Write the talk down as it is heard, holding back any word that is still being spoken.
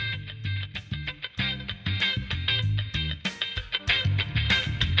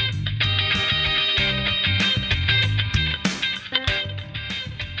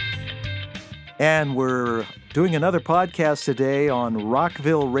And we're doing another podcast today on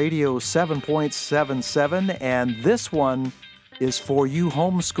Rockville Radio 7.77. And this one is for you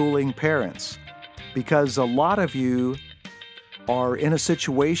homeschooling parents, because a lot of you are in a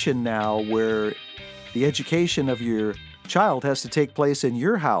situation now where the education of your child has to take place in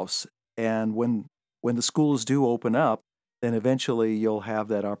your house. And when the schools do open up, then eventually you'll have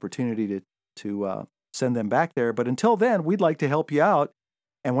that opportunity to send them back there. But until then, we'd like to help you out.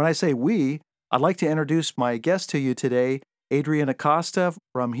 And when I say we, I'd like to introduce my guest to you today, Adrian Acosta.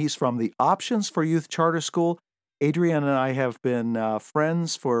 He's from the Options for Youth Charter School. Adrian and I have been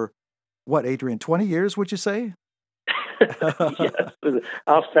friends for, what, Adrian, 20 years, would you say? Yes.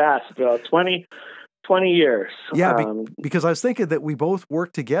 How fast, Bill? 20 years. Yeah, because I was thinking that we both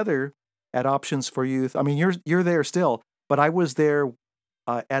worked together at Options for Youth. I mean, you're there still, but I was there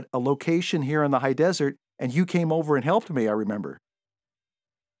at a location here in the high desert, and you came over and helped me, I remember.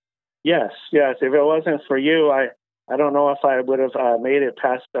 Yes. If it wasn't for you, I don't know if I would have made it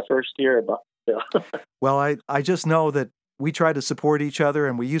past the first year. But Well, I just know that we try to support each other,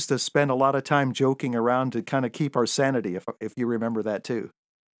 and we used to spend a lot of time joking around to kind of keep our sanity, if you remember that too.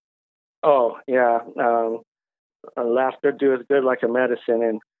 Oh, yeah. Laughter does good like a medicine,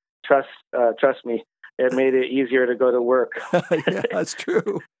 and trust me, it made it easier to go to work. Yeah, that's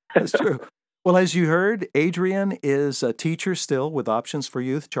true. That's true. Well, as you heard, Adrian is a teacher still with Options for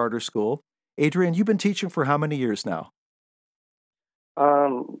Youth Charter School. Adrian, you've been teaching for how many years now?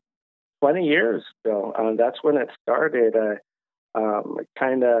 20 years, Bill. That's when it started. I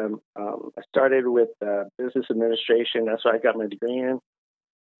started with business administration. That's what I got my degree in.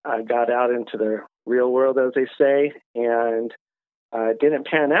 I got out into the real world, as they say, and it didn't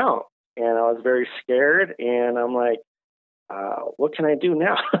pan out. And I was very scared, and I'm like, what can I do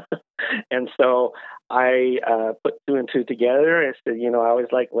now? And so I put two and two together. I said, I always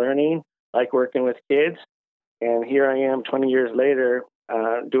like learning, like working with kids. And here I am 20 years later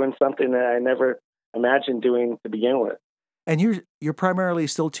doing something that I never imagined doing to begin with. And you're primarily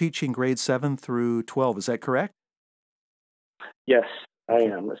still teaching grades 7 through 12, is that correct? Yes, I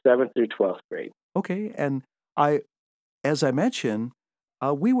am, 7th through 12th grade. Okay, and as I mentioned,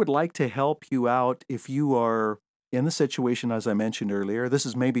 we would like to help you out if you are in the situation, as I mentioned earlier. This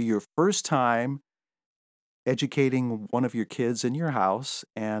is maybe your first time educating one of your kids in your house.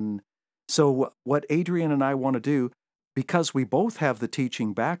 And so what Adrian and I want to do, because we both have the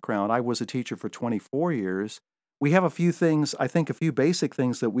teaching background, I was a teacher for 24 years, we have a few things, I think a few basic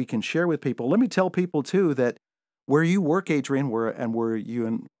things that we can share with people. Let me tell people too that where you work, Adrian, where you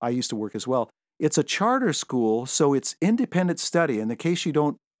and I used to work as well, it's a charter school, so it's independent study.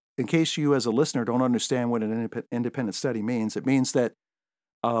 In case you as a listener don't understand what an independent study means, it means that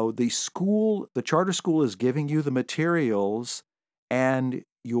the charter school is giving you the materials, and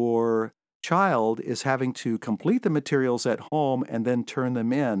your child is having to complete the materials at home and then turn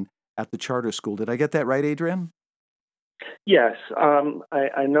them in at the charter school. Did I get that right, Adrian? Yes.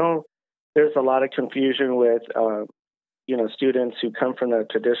 I know there's a lot of confusion with, students who come from the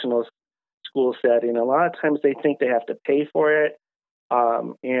traditional school setting. A lot of times they think they have to pay for it,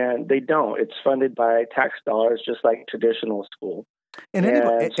 and they don't. It's funded by tax dollars, just like traditional school. And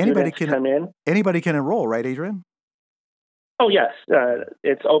anybody can come in. Anybody can enroll, right, Adrian? Oh, yes.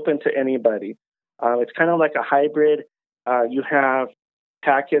 It's open to anybody. It's kind of like a hybrid. You have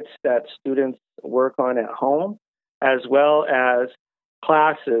packets that students work on at home, as well as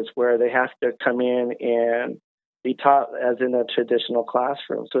classes where they have to come in and be taught as in a traditional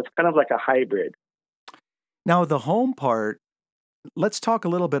classroom. So it's kind of like a hybrid. Now, the home part, let's talk a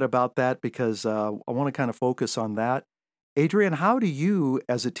little bit about that, because I want to kind of focus on that. Adrian, how do you,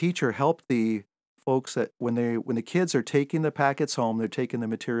 as a teacher, help the folks that when the kids are taking the packets home, they're taking the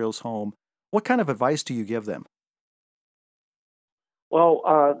materials home, what kind of advice do you give them?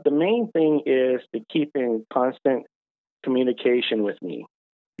 Well, the main thing is to keep in constant communication with me.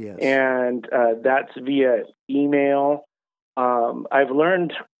 Yes. And that's via email. I've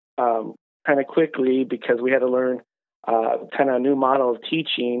learned kind of quickly, because we had to learn kind of a new model of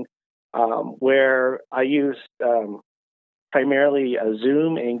teaching where I use primarily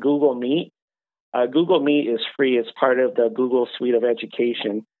Zoom and Google Meet. Google Meet is free. It's part of the Google Suite of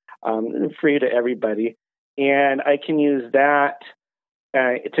Education, free to everybody. And I can use that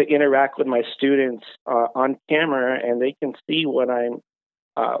to interact with my students on camera, and they can see what I'm,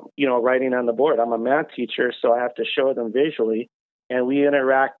 writing on the board. I'm a math teacher, so I have to show them visually, and we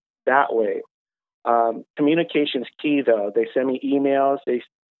interact that way. Communication's key, though. They send me emails. We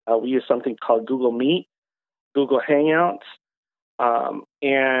use something called Google Meet, Google Hangouts,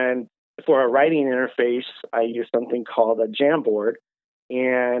 and for a writing interface, I use something called a Jamboard.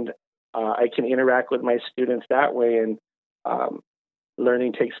 And I can interact with my students that way, and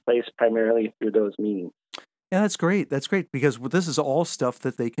learning takes place primarily through those means. Yeah, that's great. That's great because this is all stuff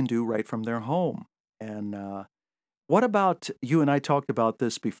that they can do right from their home. And what about you and I talked about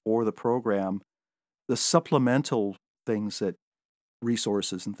this before the program, the supplemental things that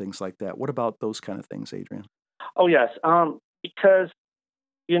resources and things like that. What about those kind of things, Adrian? Oh, yes. Because,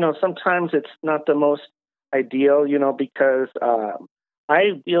 sometimes it's not the most ideal, because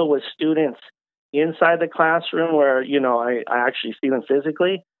I deal with students inside the classroom where, I actually see them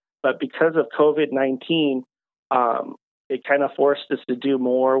physically. But because of COVID-19, it kind of forced us to do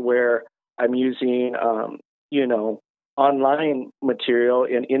more where I'm using, online material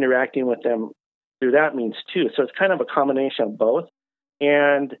and interacting with them through that means too. So it's kind of a combination of both.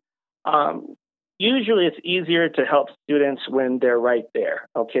 And usually it's easier to help students when they're right there.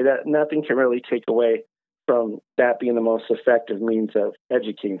 Okay, that nothing can really take away from that being the most effective means of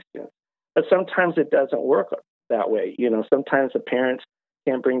educating students. But sometimes it doesn't work that way. Sometimes the parents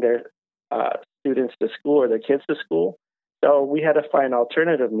can't bring their students to school or their kids to school. So we had to find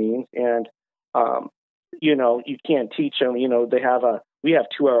alternative means. And, you can't teach them, we have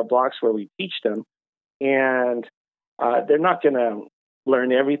 2-hour blocks where we teach them. And they're not going to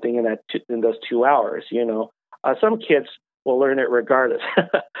learn everything in those 2 hours. Some kids will learn it regardless.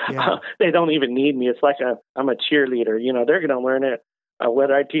 Yeah. They don't even need me. It's like I'm a cheerleader. They're going to learn it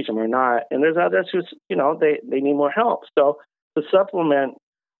whether I teach them or not. And there's others who, they need more help. So to supplement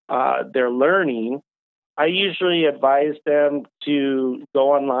their learning, I usually advise them to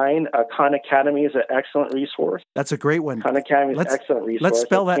go online. Khan Academy is an excellent resource. That's a great one. Khan Academy is an excellent resource. Let's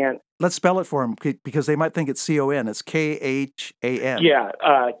spell that. Let's spell it for them because they might think it's CON. It's KHAN. Yeah,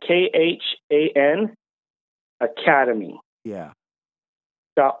 KHAN Academy. Yeah.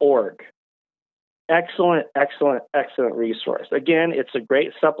 .org. Excellent, excellent, excellent resource. Again, it's a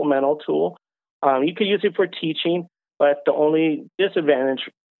great supplemental tool. You can use it for teaching, but the only disadvantage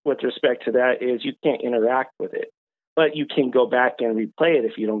with respect to that is you can't interact with it, but you can go back and replay it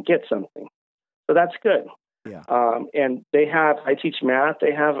if you don't get something. So that's good. Yeah. And I teach math.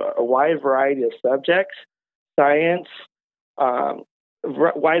 They have a wide variety of subjects, science,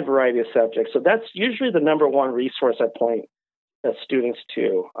 wide variety of subjects. So that's usually the number one resource I point students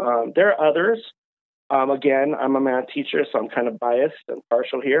to. There are others. Again, I'm a math teacher, so I'm kind of biased and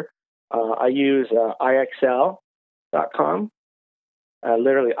partial here. I use IXL.com.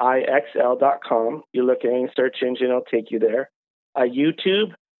 Literally IXL.com. You look at any search engine, it'll take you there.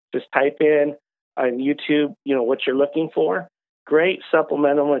 YouTube, just type in on YouTube, what you're looking for. Great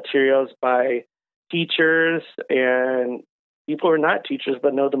supplemental materials by teachers and people who are not teachers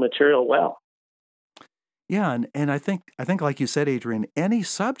but know the material well. Yeah, and I think like you said, Adrian, any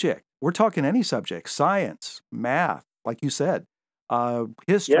subject. We're talking any subject, science, math, like you said,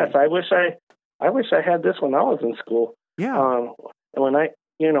 history. Yes, I wish I had this when I was in school. Yeah. And when I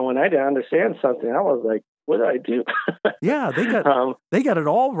didn't understand something, I was like, what do I do? Yeah, they got it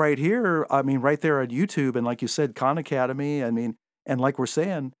all right here. I mean, right there on YouTube. And like you said, Khan Academy. I mean, and like we're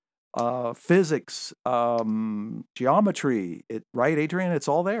saying, physics, geometry, right, Adrian? It's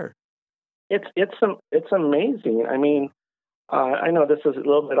all there. It's amazing. I mean, I know this is a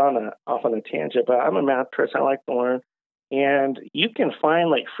little bit off on a tangent, but I'm a math person. I like to learn. And you can find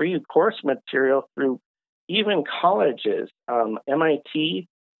like free course material through even colleges. MIT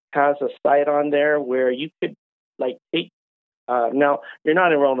has a site on there where you could like take, now you're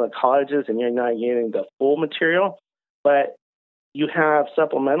not enrolled in colleges and you're not getting the full material, but you have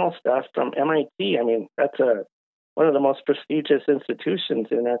supplemental stuff from MIT. I mean, that's one of the most prestigious institutions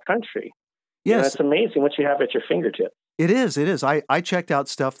in our country. Yes. And it's amazing what you have at your fingertips. It is. I checked out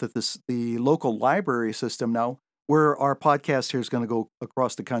stuff that the local library system now, where our podcast here is going to go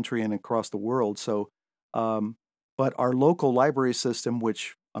across the country and across the world. So, but our local library system,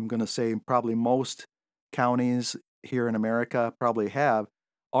 which I'm going to say probably most counties here in America probably have,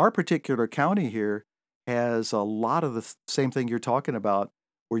 our particular county here has a lot of the same thing you're talking about,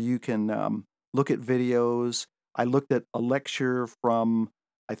 where you can look at videos. I looked at a lecture from,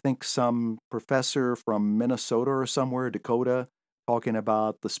 I think, some professor from Minnesota or somewhere, Dakota, talking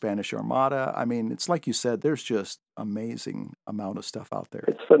about the Spanish Armada. I mean, it's like you said, there's just amazing amount of stuff out there.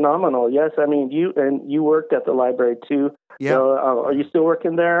 It's phenomenal. Yes. I mean, you worked at the library too. Yeah. So, are you still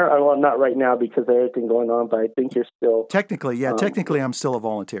working there? Well, not right now because of everything going on, but I think you're still. Technically, yeah. Technically, I'm still a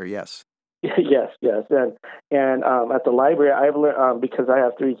volunteer. Yes. Yes. And at the library, I've learned, because I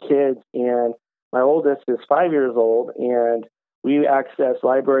have 3 kids and my oldest is 5 years old, and we access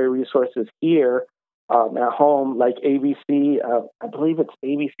library resources here at home, like ABC. I believe it's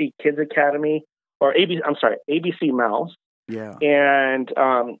ABC Kids Academy or ABC Mouse. Yeah. And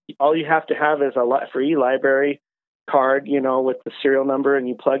all you have to have is a free library card, with the serial number, and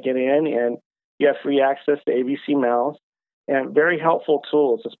you plug it in, and you have free access to ABC Mouse, and very helpful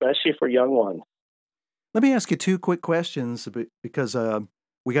tools, especially for young ones. Let me ask you two quick questions because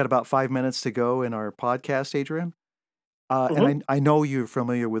we got about 5 minutes to go in our podcast, Adrian. Hmm. And I know you're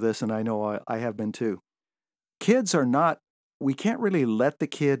familiar with this, and I know I have been too. Kids are not, we can't really let the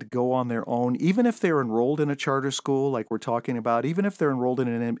kid go on their own, even if they're enrolled in a charter school, like we're talking about, even if they're enrolled in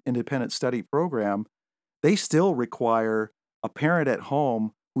an independent study program, they still require a parent at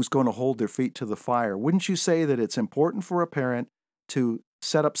home who's going to hold their feet to the fire. Wouldn't you say that it's important for a parent to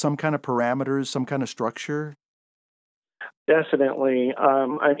set up some kind of parameters, some kind of structure? Definitely.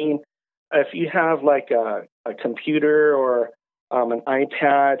 I mean, if you have like a computer or an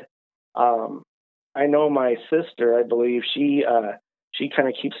iPad, um, I know my sister, I believe she kind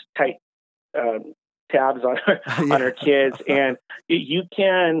of keeps tight uh, tabs on her on Yeah. her kids, and you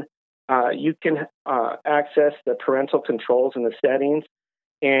can access the parental controls in the settings,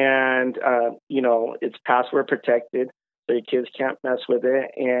 and it's password protected, so your kids can't mess with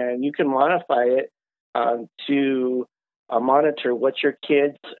it, and you can modify it to monitor what your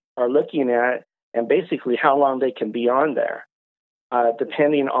kids are looking at and basically how long they can be on there,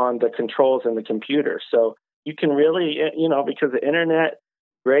 depending on the controls in the computer. So you can really, because the internet,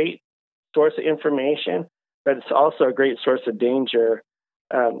 great source of information, but it's also a great source of danger,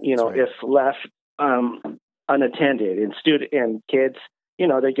 That's right. if left unattended. And kids,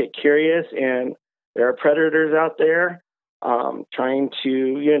 they get curious, and there are predators out there trying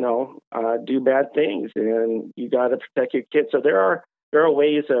to, do bad things, and you got to protect your kids. So there are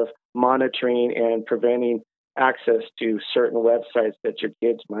ways of monitoring and preventing access to certain websites that your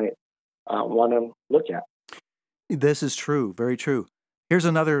kids might want to look at. This is true, very true. Here's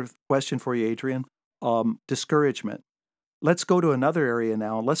another question for you, Adrian. Discouragement. Let's go to another area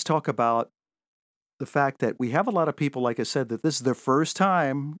now. Let's talk about the fact that we have a lot of people, like I said, that this is their first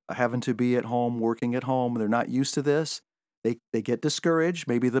time having to be at home, working at home. They're not used to this. They get discouraged.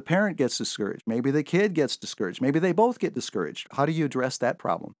 Maybe the parent gets discouraged. Maybe the kid gets discouraged. Maybe they both get discouraged. How do you address that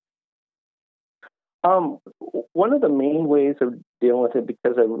problem? One of the main ways of dealing with it,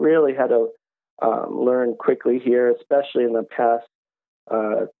 because I really had to learn quickly here, especially in the past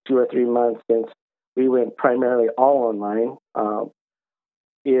 2 or 3 months since we went primarily all online,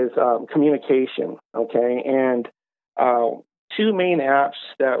 is communication. Okay, and two main apps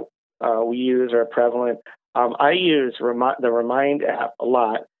that we use are prevalent. I use the Remind app a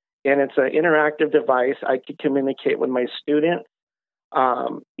lot, and it's an interactive device. I can communicate with my students,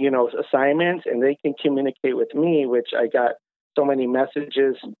 assignments, and they can communicate with me, which I got so many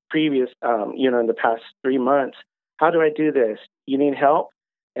messages in the past 3 months. How do I do this? You need help?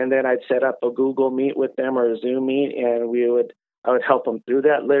 And then I'd set up a Google Meet with them or a Zoom Meet, and I would help them through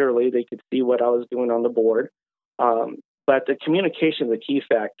that. Literally, they could see what I was doing on the board. But the communication is a key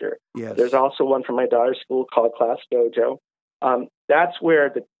factor. There's Yes. also one from my daughter's school called Class Dojo. That's where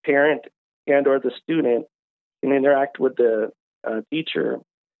the parent and or the student can interact with the teacher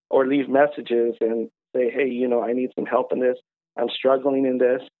or leave messages and say, hey, I need some help in this. I'm struggling in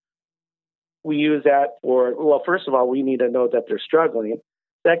this. We use that well, first of all, we need to know that they're struggling.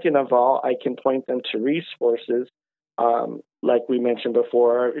 Second of all, I can point them to resources, like we mentioned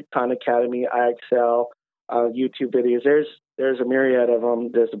before, Khan Academy, iExcel, YouTube videos. There's a myriad of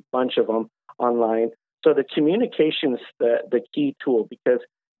them. There's a bunch of them online. So the communication is the key tool, because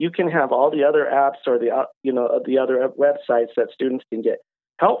you can have all the other apps or the other websites that students can get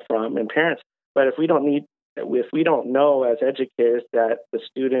help from and parents. But if we don't know as educators that the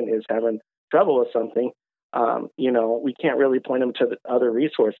student is having trouble with something, we can't really point them to the other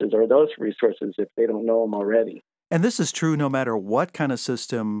resources or those resources if they don't know them already. And this is true no matter what kind of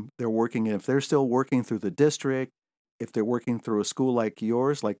system they're working in. If they're still working through the district, if they're working through a school like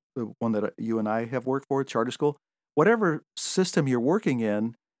yours, like the one that you and I have worked for, charter school, whatever system you're working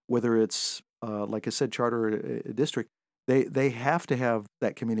in, whether it's, like I said, charter or a district, they have to have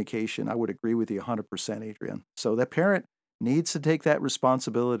that communication. I would agree with you 100%, Adrian. So the parent needs to take that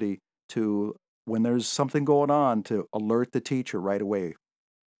responsibility to, when there's something going on, to alert the teacher right away.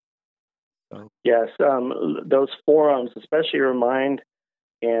 So, Yes, those forums, especially Remind,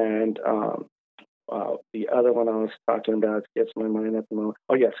 and the other one I was talking about gets my mind at the moment.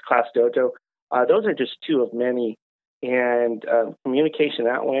 Oh yes, Class Dojo. Those are just two of many, and communication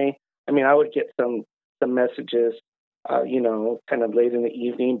that way. I mean, I would get some messages, kind of late in the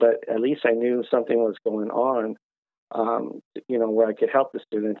evening, but at least I knew something was going on, where I could help the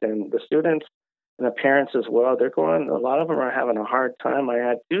students, and the students and the parents as well. A lot of them are having a hard time. I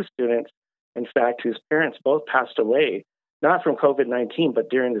had two students, in fact, whose parents both passed away not from COVID-19, but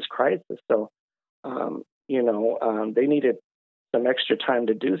during this crisis. So, they needed some extra time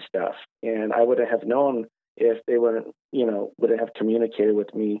to do stuff, and I wouldn't have known if they wouldn't have communicated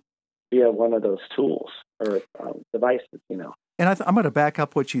with me via one of those tools or devices. And I'm going to back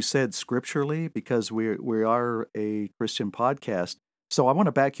up what you said scripturally, because we are a Christian podcast. So I want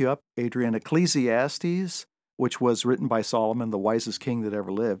to back you up, Adrian. Ecclesiastes, which was written by Solomon, the wisest king that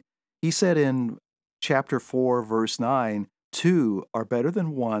ever lived, he said in chapter 4, verse 9, "Two are better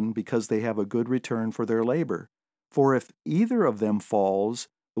than one, because they have a good return for their labor. For if either of them falls,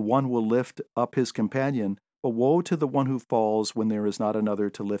 the one will lift up his companion, but woe to the one who falls when there is not another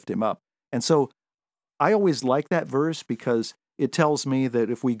to lift him up." And so I always like that verse, because it tells me that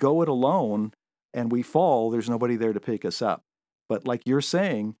if we go it alone and we fall, there's nobody there to pick us up. But like you're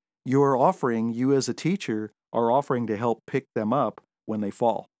saying, you as a teacher are offering to help pick them up when they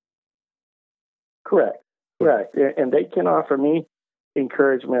fall. Correct. And they can offer me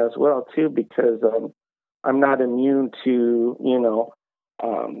encouragement as well, too, because I'm not immune to,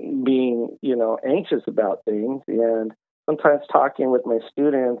 being, anxious about things. And sometimes talking with my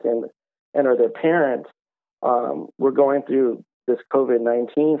students or their parents, we're going through this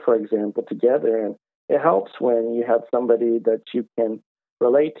COVID-19, for example, together. And it helps when you have somebody that you can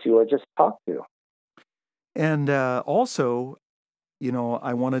relate to or just talk to. And also,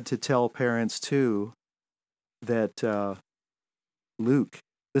 I wanted to tell parents, too, that Luke,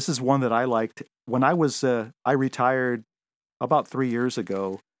 this is one that I liked. When I retired about 3 years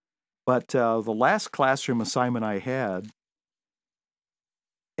ago, but the last classroom assignment I had,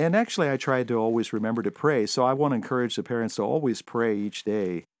 and actually I tried to always remember to pray, so I want to encourage the parents to always pray each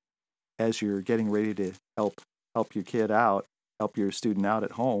day as you're getting ready to help your kid out, help your student out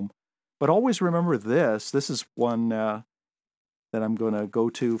at home. But always remember this. This is one that I'm going to go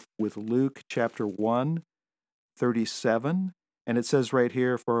to with Luke chapter 1, 37. And it says right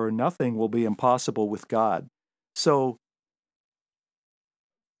here, "For nothing will be impossible with God." So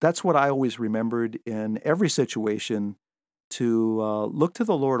that's what I always remembered in every situation, to look to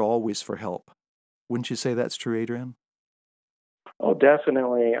the Lord always for help. Wouldn't you say that's true, Adrian? Oh,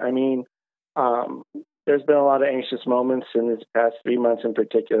 definitely. I mean, there's been a lot of anxious moments in this past 3 months in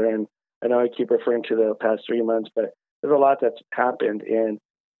particular. And I know I keep referring to the past 3 months, but there's a lot that's happened. And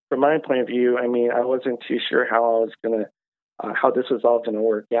from my point of view, I mean, I wasn't too sure how this was all going to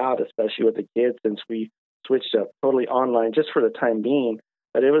work out, especially with the kids, since we switched up totally online just for the time being.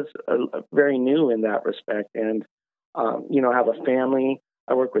 But it was very new in that respect. And, I have a family.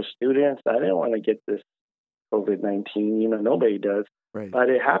 I work with students. I didn't want to get this COVID-19. Nobody does. Right. But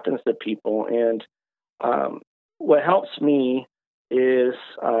it happens to people. And what helps me is,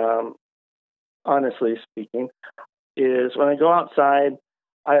 honestly speaking, is when I go outside,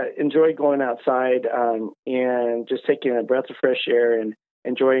 I enjoy going outside and just taking a breath of fresh air and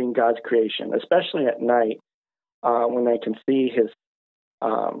enjoying God's creation, especially at night when I can see His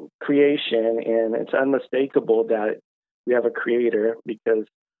creation. And it's unmistakable that we have a creator, because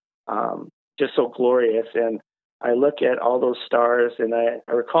just so glorious. And I look at all those stars, and I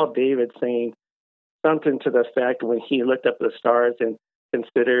recall David saying something to the effect, when he looked up the stars and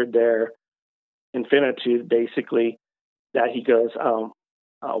considered their infinitude, basically, that he goes,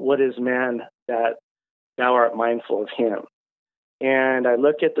 "What is man that thou art mindful of him?" And I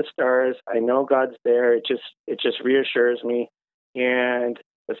look at the stars. I know God's there. It just reassures me. And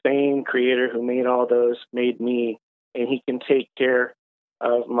the same Creator who made all those made me, and He can take care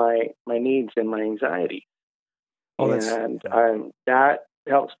of my needs and my anxiety. That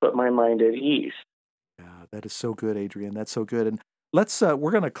helps put my mind at ease. Yeah, that is so good, Adrian. That's so good. And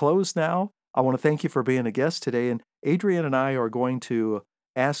we're going to close now. I want to thank you for being a guest today. And Adrian and I are going to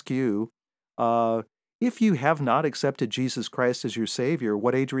ask you, if you have not accepted Jesus Christ as your Savior,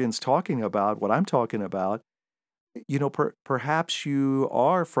 what Adrian's talking about, what I'm talking about, perhaps you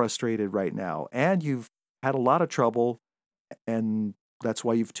are frustrated right now, and you've had a lot of trouble, and that's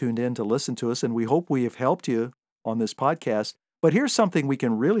why you've tuned in to listen to us, and we hope we have helped you on this podcast. But here's something we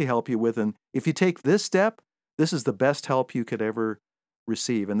can really help you with, and if you take this step, this is the best help you could ever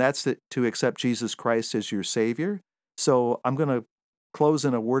receive, and that's to accept Jesus Christ as your Savior. So I'm going to close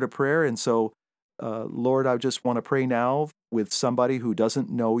in a word of prayer, and so, Lord, I just want to pray now with somebody who doesn't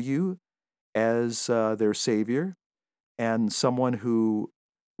know you as their Savior, and someone who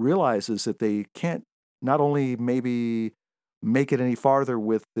realizes that they can't not only maybe make it any farther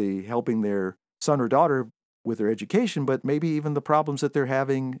with the helping their son or daughter with their education, but maybe even the problems that they're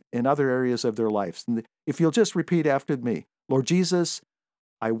having in other areas of their lives. And if you'll just repeat after me, Lord Jesus,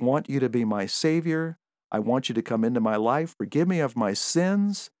 I want you to be my Savior. I want you to come into my life. Forgive me of my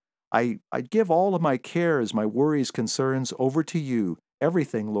sins. I give all of my cares, my worries, concerns over to you.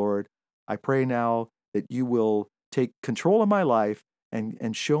 Everything, Lord. I pray now that you will take control of my life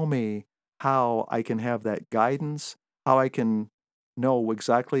and show me how I can have that guidance, how I can know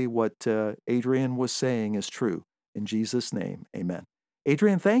exactly what Adrian was saying is true. In Jesus' name, amen.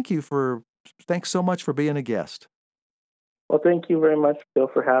 Adrian, thanks so much for being a guest. Well, thank you very much, Bill,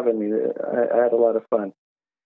 for having me. I had a lot of fun.